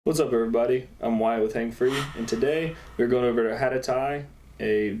What's up, everybody? I'm Wyatt with Hang Free, and today we're going over how to tie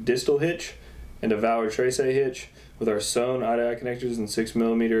a Distel hitch and a Vallard Tresse hitch with our sewn eye-to-eye connectors and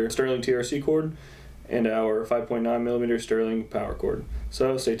 6mm Sterling TRC cord and our 5.9mm Sterling power cord.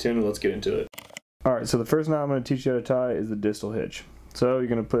 So stay tuned and let's get into it. Alright, so the first knot I'm going to teach you how to tie is the Distel hitch. So you're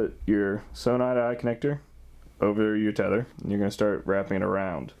going to put your sewn eye-to-eye connector over your tether and you're going to start wrapping it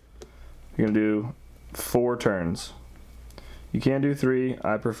around. You're going to do 4 turns. You can do 3,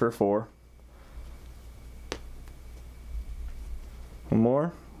 I prefer 4. One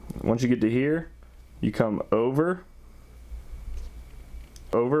more. Once you get to here, you come over,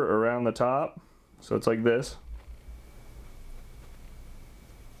 around the top, so it's like this,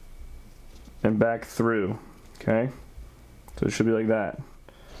 and back through, okay? So it should be like that.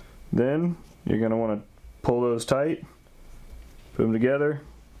 Then you're going to want to pull those tight, put them together,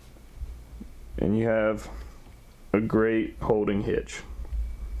 and you have a great holding hitch.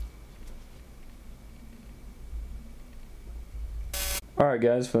 Alright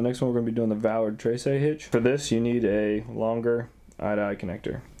guys, for the next one we're going to be doing the Vallard Tresse hitch. For this you need a longer eye-to-eye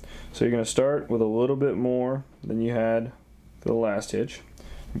connector. So you're going to start with a little bit more than you had for the last hitch,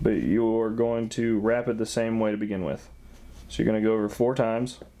 but you're going to wrap it the same way to begin with. So you're going to go over 4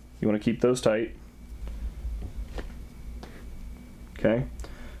 times. You want to keep those tight. Okay.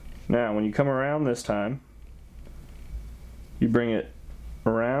 Now when you come around this time, you bring it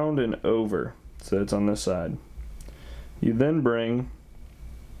around and over, so it's on this side. You then bring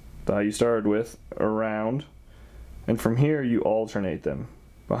the eye you started with around, and from here you alternate them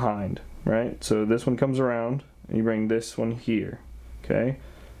behind, right? So this one comes around, and you bring this one here, okay?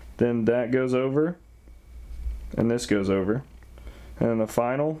 Then that goes over, and this goes over. And then the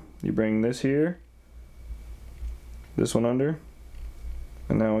final, you bring this here, this one under,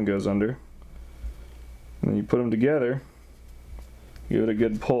 and that one goes under. And then you put them together, give it a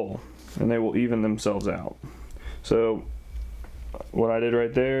good pull, and they will even themselves out. So what I did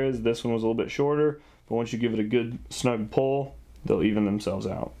right there is this one was a little bit shorter, but once you give it a good snug pull, they'll even themselves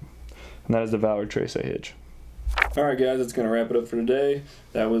out. And that is the Vallard Tresse hitch. Alright guys, that's going to wrap it up for today.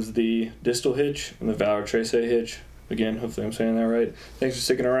 That was the Distel hitch and the Vallard Tresse hitch. Again, hopefully I'm saying that right. Thanks for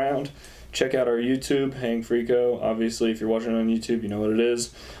sticking around. Check out our YouTube, Hang Free Co. Obviously, if you're watching on YouTube, you know what it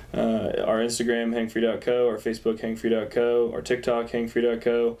is. Our Instagram, hangfree.co, our Facebook, hangfree.co, our TikTok,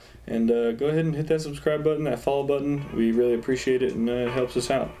 hangfree.co, and go ahead and hit that subscribe button, that follow button. We really appreciate it, and it helps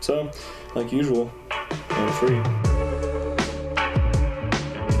us out. So, like usual, hang free.